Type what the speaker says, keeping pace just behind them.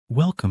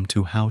Welcome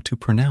to How to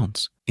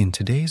Pronounce. In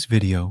today's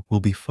video,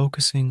 we'll be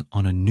focusing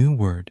on a new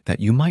word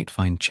that you might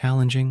find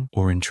challenging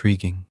or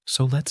intriguing.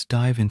 So let's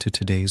dive into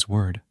today's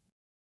word.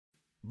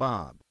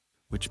 Bob.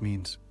 Which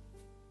means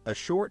A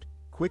short,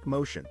 quick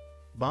motion,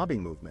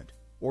 bobbing movement,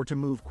 or to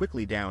move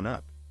quickly down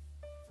up.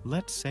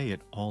 let's say it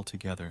all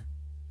together.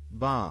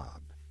 Bob.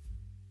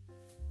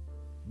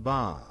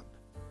 Bob.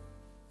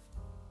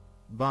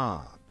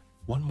 Bob.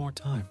 One more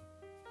time.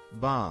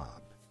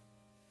 Bob.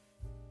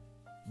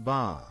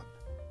 Bob.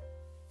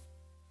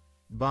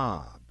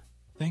 Bob.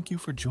 Thank you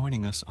for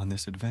joining us on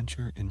this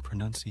adventure in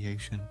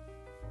pronunciation.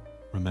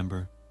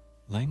 Remember,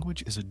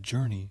 language is a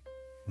journey,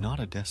 not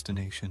a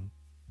destination.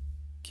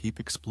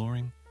 Keep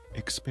exploring,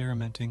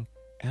 experimenting,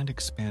 and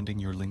expanding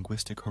your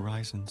linguistic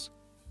horizons.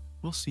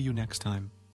 We'll see you next time.